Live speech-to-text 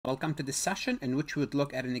Welcome to this session in which we would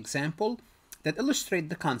look at an example that illustrates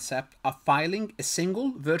the concept of filing a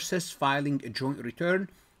single versus filing a joint return,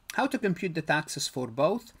 how to compute the taxes for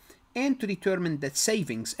both, and to determine the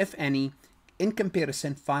savings, if any, in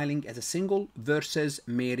comparison filing as a single versus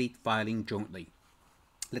married filing jointly.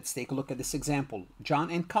 Let's take a look at this example. John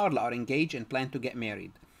and Carla are engaged and plan to get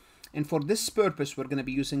married. And for this purpose, we're going to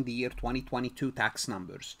be using the year 2022 tax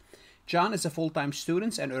numbers. John is a full-time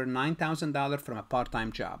student and earned $9,000 from a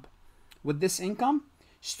part-time job. With this income,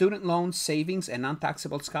 student loans, savings, and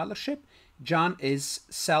non-taxable scholarship, John is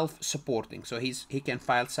self-supporting. So he can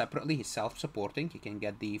file separately. He's self-supporting. He can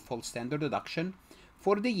get the full standard deduction.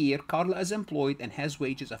 For the year, Carla is employed and has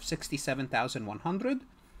wages of $67,100.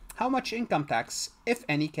 How much income tax, if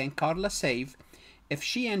any, can Carla save if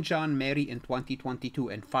she and John marry in 2022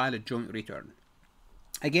 and file a joint return?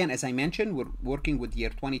 Again, as I mentioned, we're working with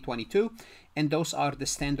year 2022, and those are the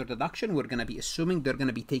standard deduction. We're going to be assuming they're going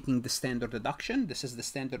to be taking the standard deduction. This is the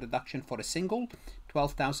standard deduction for a single,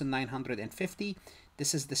 $12,950.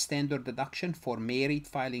 This is the standard deduction for married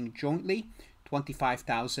filing jointly,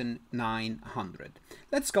 $25,900.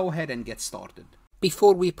 Let's go ahead and get started.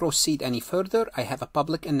 Before we proceed any further, I have a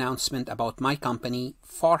public announcement about my company,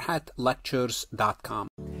 farhatlectures.com.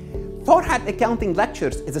 Farhat Accounting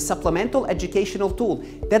Lectures is a supplemental educational tool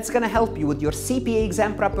that's going to help you with your CPA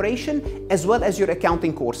exam preparation as well as your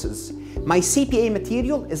accounting courses. My CPA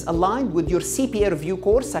material is aligned with your CPA review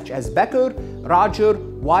course such as Becker, Roger,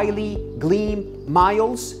 Wiley, Gleam,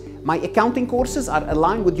 Miles. My accounting courses are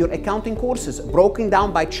aligned with your accounting courses broken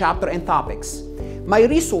down by chapter and topics. My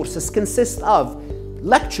resources consist of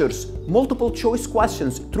lectures, multiple choice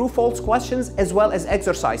questions, true-false questions, as well as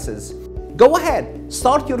exercises. Go ahead,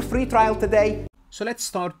 start your free trial today. So let's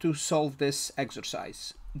start to solve this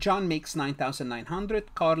exercise. John makes $9,900,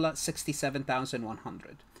 Carla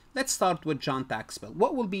 $67,100. Let's start with John tax bill.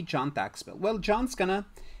 What will be John tax bill? Well, John's gonna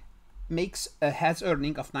has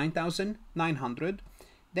earning of $9,900.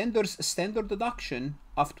 Then there's a standard deduction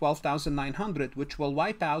of $12,900, which will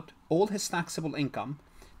wipe out all his taxable income.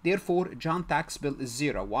 Therefore, John tax bill is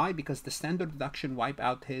zero. Why? Because the standard deduction wipe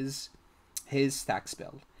out his tax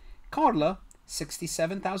bill. Carla,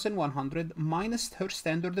 $67,100 minus her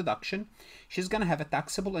standard deduction. She's going to have a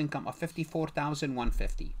taxable income of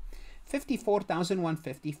 $54,150.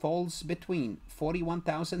 $54,150 falls between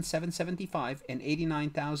 $41,775 and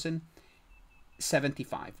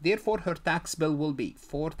 $89,075. Therefore, her tax bill will be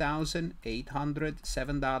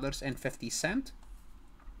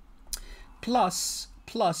 $4,807.50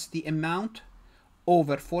 plus the amount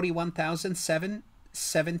over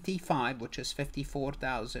 $41,775, which is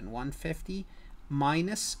 $54,150,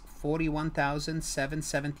 minus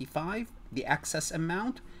 $41,775, the excess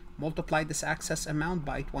amount. Multiply this excess amount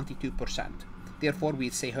by 22%. Therefore, we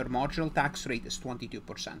say her marginal tax rate is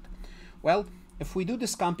 22%. Well, if we do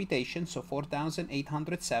this computation, so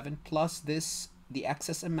 4,807 plus the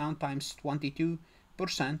excess amount times 22%,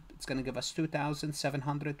 it's going to give us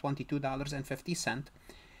 $2,722.50.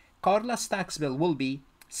 Carla's tax bill will be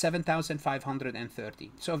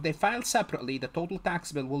 $7,530. So if they file separately, the total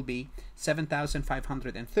tax bill will be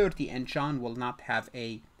 $7,530, and John will not have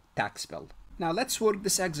a tax bill. Now let's work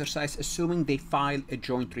this exercise assuming they file a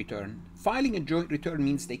joint return. Filing a joint return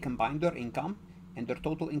means they combine their income, and their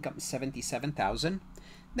total income is $77,000.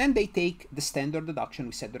 Then they take the standard deduction.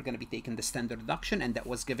 We said they're going to be taking the standard deduction, and that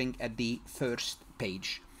was given at the first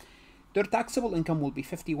page. Their taxable income will be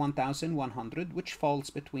 $51,100, which falls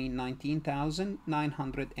between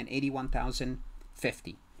 $19,900 and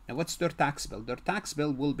 $81,050. Now, what's their tax bill? Their tax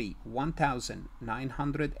bill will be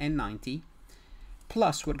 $1,990,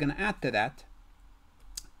 plus we're going to add to that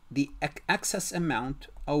the excess amount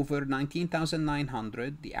over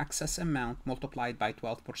 $19,900, the excess amount multiplied by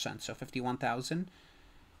 12%. So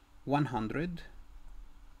 $51,100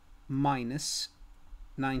 minus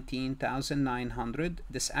 $19,900.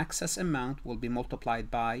 This excess amount will be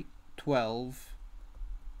multiplied by 12%.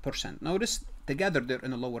 Notice together they're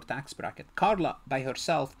in a lower tax bracket. Carla by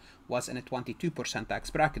herself was in a 22% tax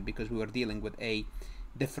bracket because we were dealing with a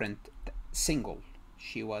different single.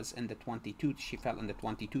 She was in the 22, she fell in the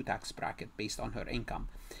 22 tax bracket based on her income.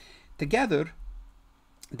 Together,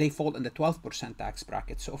 they fall in the 12% tax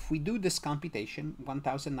bracket. So if we do this computation,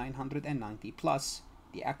 1,990 plus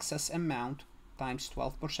the excess amount times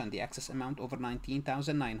 12%, the excess amount over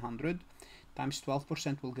 19,900 times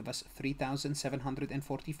 12% will give us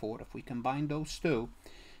 3,744. If we combine those two,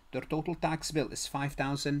 their total tax bill is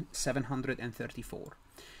 5,734.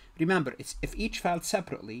 Remember, if each filed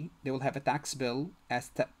separately, they will have a tax bill at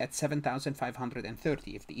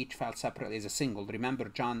 7,530. If they each filed separately as a single, remember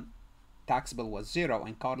John tax bill was 0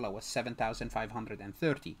 and Carla was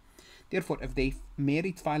 7,530. Therefore, if they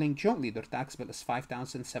married filing jointly, their tax bill is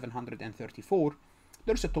 5,734.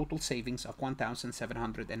 There's a total savings of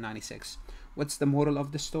 1,796. What's the moral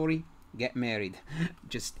of the story? Get married.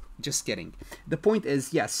 just kidding. The point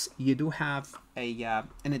is, yes, you do have an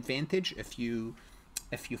advantage if you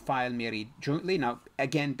file married jointly. Now,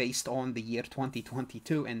 again, based on the year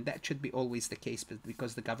 2022, and that should be always the case,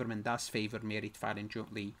 because the government does favor married filing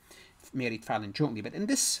jointly. But in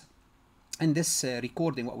this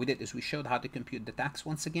recording, what we did is we showed how to compute the tax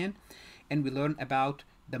once again, and we learned about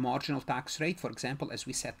the marginal tax rate. For example, as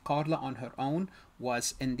we said, Carla on her own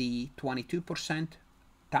was in the 22%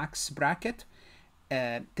 tax bracket.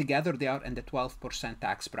 Together they are in the 12%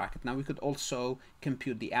 tax bracket. Now we could also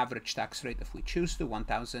compute the average tax rate if we choose to.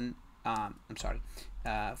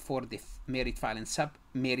 For the married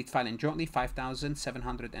filing jointly,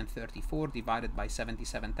 5,734 divided by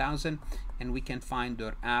 77,000, and we can find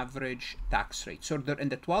their average tax rate. So they're in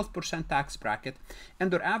the 12% tax bracket, and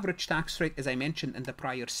their average tax rate, as I mentioned in the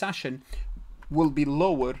prior session, will be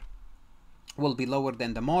lower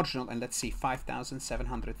than the marginal. And let's see,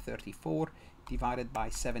 5,734 divided by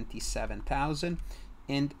 77,000,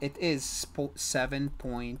 and it is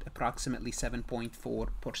approximately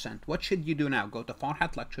 7.4%. What should you do now? Go to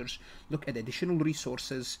Farhat Lectures, look at additional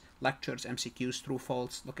resources, lectures, MCQs, true,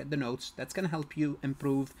 false, look at the notes. That's going to help you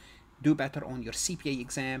improve, do better on your CPA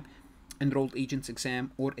exam, enrolled agents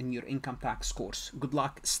exam, or in your income tax course. Good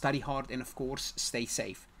luck, study hard, and of course, stay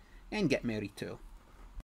safe, and get married too.